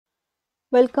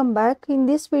Welcome back. In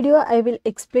this video, I will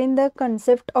explain the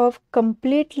concept of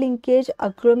complete linkage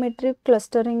agglomerative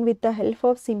clustering with the help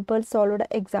of simple solved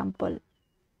example.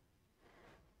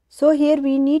 So here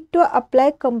we need to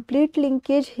apply complete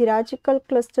linkage hierarchical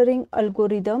clustering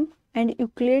algorithm and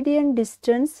Euclidean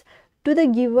distance to the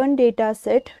given data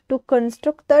set to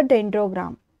construct the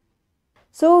dendrogram.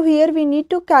 So here we need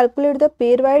to calculate the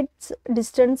pairwise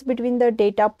distance between the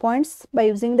data points by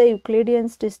using the Euclidean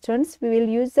distance. We will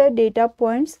use the data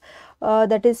points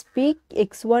that is P,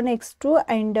 x1, x2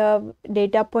 and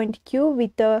data point Q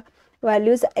with the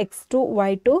values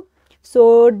x2, y2.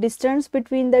 So distance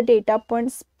between the data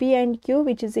points P and Q,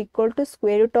 which is equal to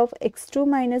square root of x2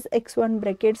 minus x1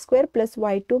 bracket square plus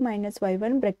y2 minus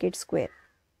y1 bracket square.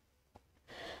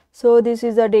 So this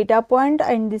is a data point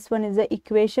and this one is the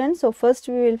equation. So first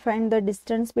we will find the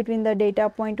distance between the data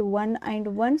point 1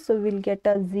 and 1. So we will get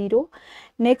a 0.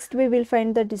 Next we will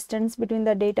find the distance between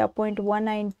the data point 1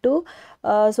 and 2.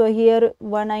 So here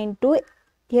 1 and 2.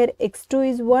 Here x2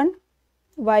 is 1.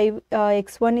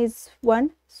 X1 is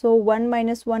 1. So 1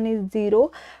 minus 1 is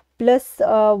 0. Plus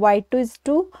y2 is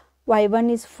 2.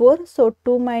 Y1 is 4, so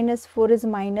 2 minus 4 is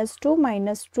minus 2,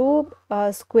 minus 2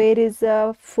 square is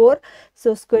 4,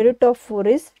 so square root of 4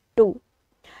 is 2.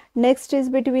 Next is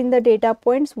between the data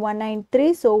points 1 and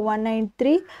 3, so 1 and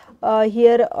 3,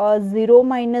 here 0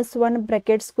 minus 1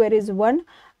 bracket square is 1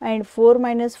 and 4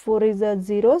 minus 4 is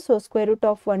 0, so square root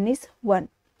of 1 is 1.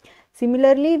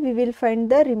 Similarly, we will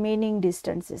find the remaining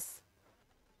distances.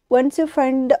 Once you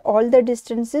find all the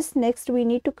distances, next we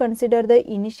need to consider the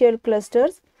initial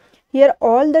clusters. Here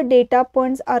all the data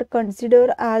points are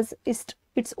considered as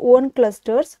its own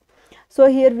clusters. So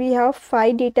here we have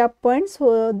 5 data points,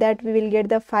 so that we will get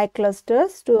the 5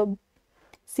 clusters to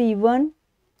C1,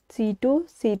 C2,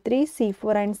 C3,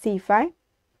 C4 and C5.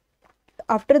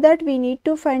 After that we need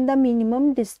to find the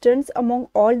minimum distance among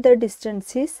all the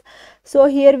distances. So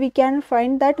here we can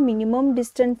find that minimum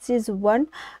distance is 1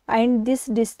 and this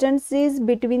distance is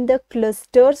between the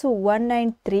clusters 1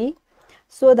 and 3.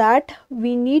 So that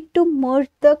we need to merge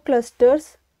the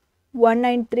clusters 1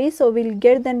 and 3. So we will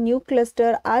get the new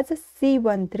cluster as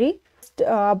C13.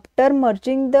 After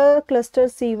merging the cluster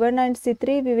C1 and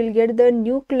C3, we will get the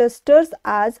new clusters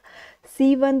as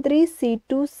C13, C2,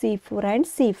 C4 and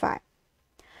C5.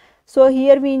 So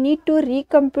here we need to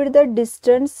recompute the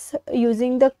distance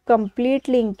using the complete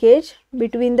linkage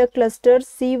between the clusters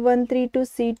C13 to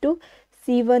C2,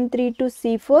 C13 to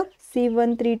C4,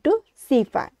 C13 to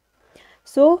C5.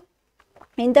 So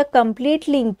in the complete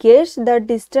linkage, the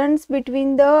distance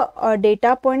between the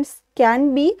data points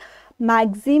can be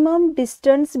maximum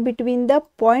distance between the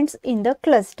points in the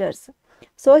clusters.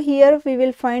 So here we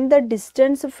will find the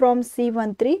distance from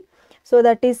C13. So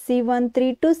that is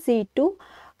C13 to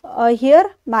C2.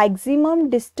 Here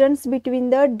maximum distance between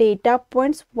the data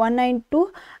points 1 and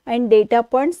 2 and data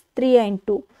points 3 and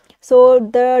 2. So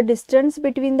the distance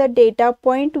between the data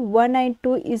point 1 and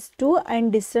 2 is 2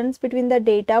 and distance between the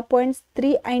data points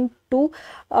 3 and 2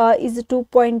 is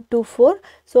 2.24.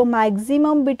 So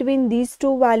maximum between these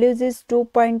two values is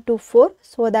 2.24.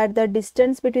 So that the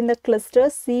distance between the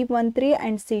clusters C13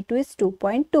 and C2 is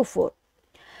 2.24.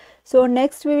 So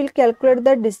next we will calculate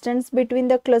the distance between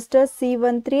the clusters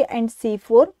C13 and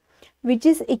C4, which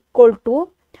is equal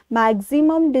to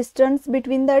maximum distance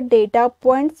between the data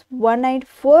points 1 and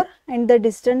 4 and the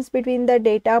distance between the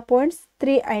data points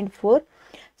 3 and 4.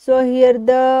 So here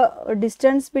the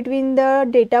distance between the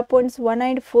data points 1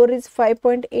 and 4 is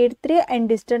 5.83 and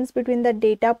distance between the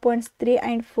data points 3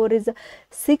 and 4 is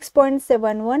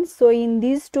 6.71. So in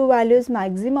these two values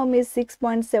maximum is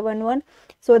 6.71.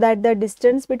 So that the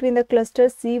distance between the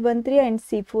clusters C13 and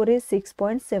C4 is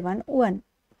 6.71.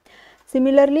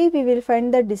 Similarly, we will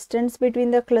find the distance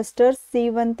between the clusters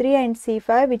C13 and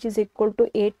C5, which is equal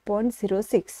to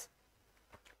 8.06.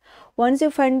 Once you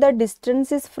find the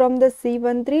distances from the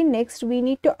C13, next we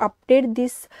need to update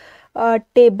this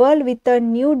table with the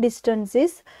new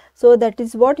distances. So that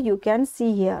is what you can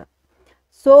see here.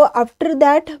 So after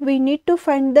that we need to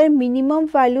find the minimum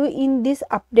value in this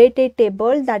updated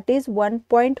table, that is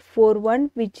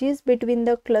 1.41, which is between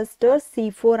the clusters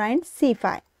C4 and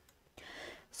C5.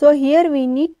 So here we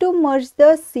need to merge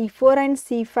the C4 and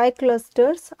C5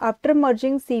 clusters. After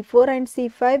merging C4 and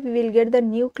C5, we will get the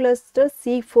new cluster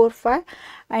C45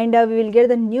 and we will get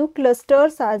the new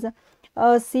clusters as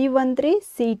C13,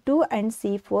 C2 and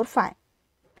C45.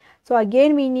 So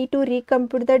again we need to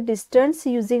recompute the distance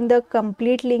using the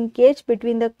complete linkage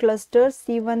between the clusters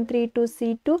C13 to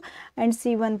C2 and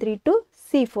C13 to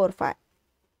C45.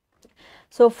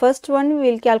 So first one, we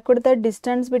will calculate the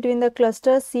distance between the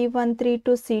cluster C13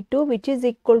 to C2, which is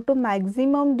equal to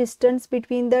maximum distance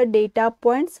between the data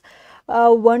points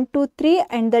 1 to 3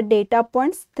 and the data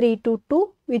points 3 to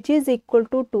 2, which is equal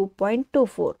to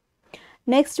 2.24.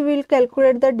 Next, we will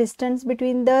calculate the distance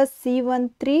between the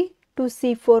C13 to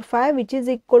C45, which is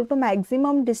equal to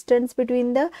maximum distance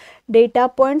between the data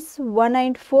points 1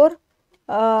 and 4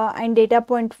 and data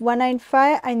point 1 and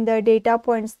 5 and the data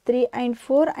points 3 and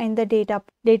 4 and the data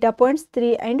points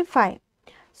 3 and 5.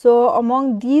 So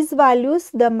among these values,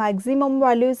 the maximum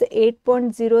value is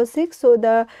 8.06. So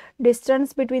the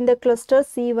distance between the cluster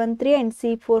C13 and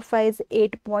C45 is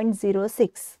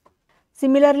 8.06.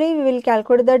 Similarly, we will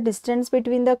calculate the distance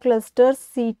between the clusters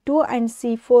C2 and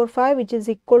C45, which is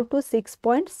equal to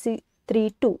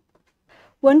 6.32.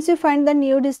 Once you find the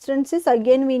new distances,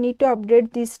 again we need to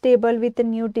update this table with the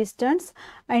new distance,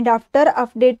 and after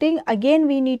updating, again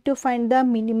we need to find the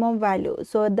minimum value.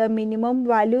 So the minimum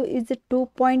value is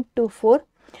 2.24.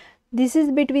 This is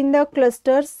between the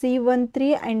clusters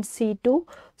C13 and C2.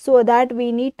 So that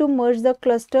we need to merge the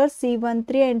cluster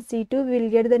C13 and C2. We will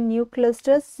get the new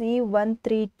cluster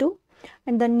C132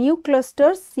 and the new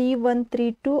cluster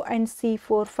C132 and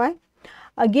C45.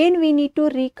 Again, we need to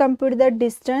recompute the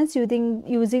distance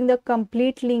using the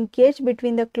complete linkage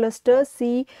between the cluster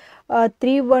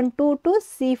C312 to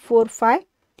C45.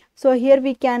 So here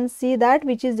we can see that,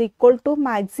 which is equal to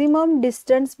maximum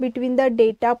distance between the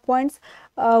data points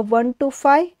 1 to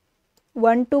 5,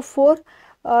 1 to 4,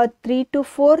 3 to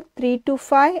 4, 3 to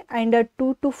 5 and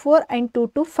 2 to 4 and 2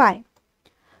 to 5.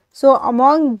 So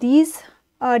among these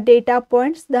data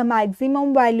points, the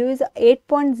maximum value is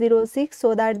 8.06,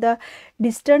 so that the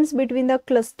distance between the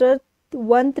cluster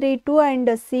 132 and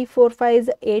C45 is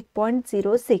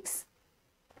 8.06.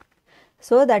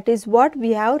 So that is what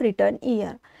we have written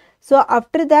here. So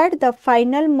after that, the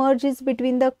final merge is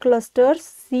between the clusters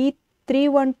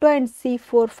C312 and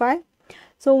C45.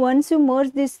 So once you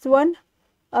merge this one,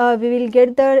 we will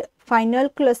get the final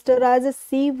cluster as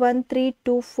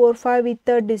C13245 with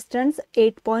the distance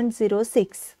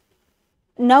 8.06.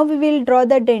 Now we will draw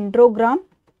the dendrogram.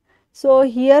 So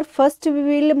here first we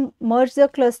will merge the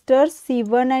clusters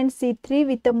C1 and C3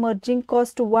 with the merging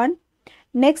cost 1.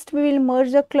 Next we will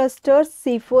merge the clusters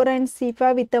C4 and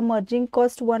C5 with the merging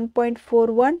cost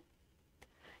 1.41.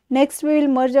 Next we will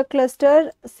merge the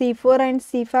cluster C4 and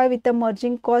C5 with the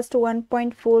merging cost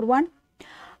 1.41.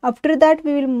 After that,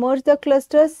 we will merge the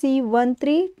cluster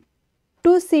C13 to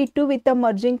C2 with the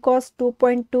merging cost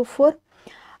 2.24.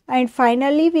 And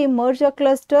finally, we merge the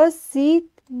cluster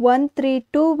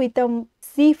C132 with the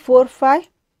C45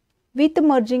 with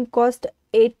merging cost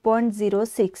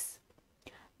 8.06.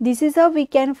 This is how we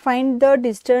can find the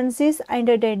distances and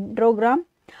a dendrogram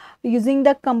using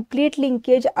the complete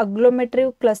linkage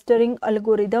agglomerative clustering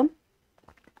algorithm.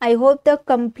 I hope the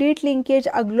complete linkage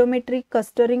agglomerative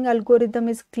clustering algorithm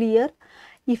is clear.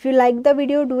 If you like the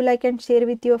video, do like and share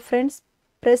with your friends.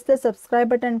 Press the subscribe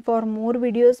button for more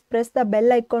videos. Press the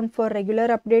bell icon for regular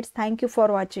updates. Thank you for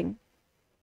watching.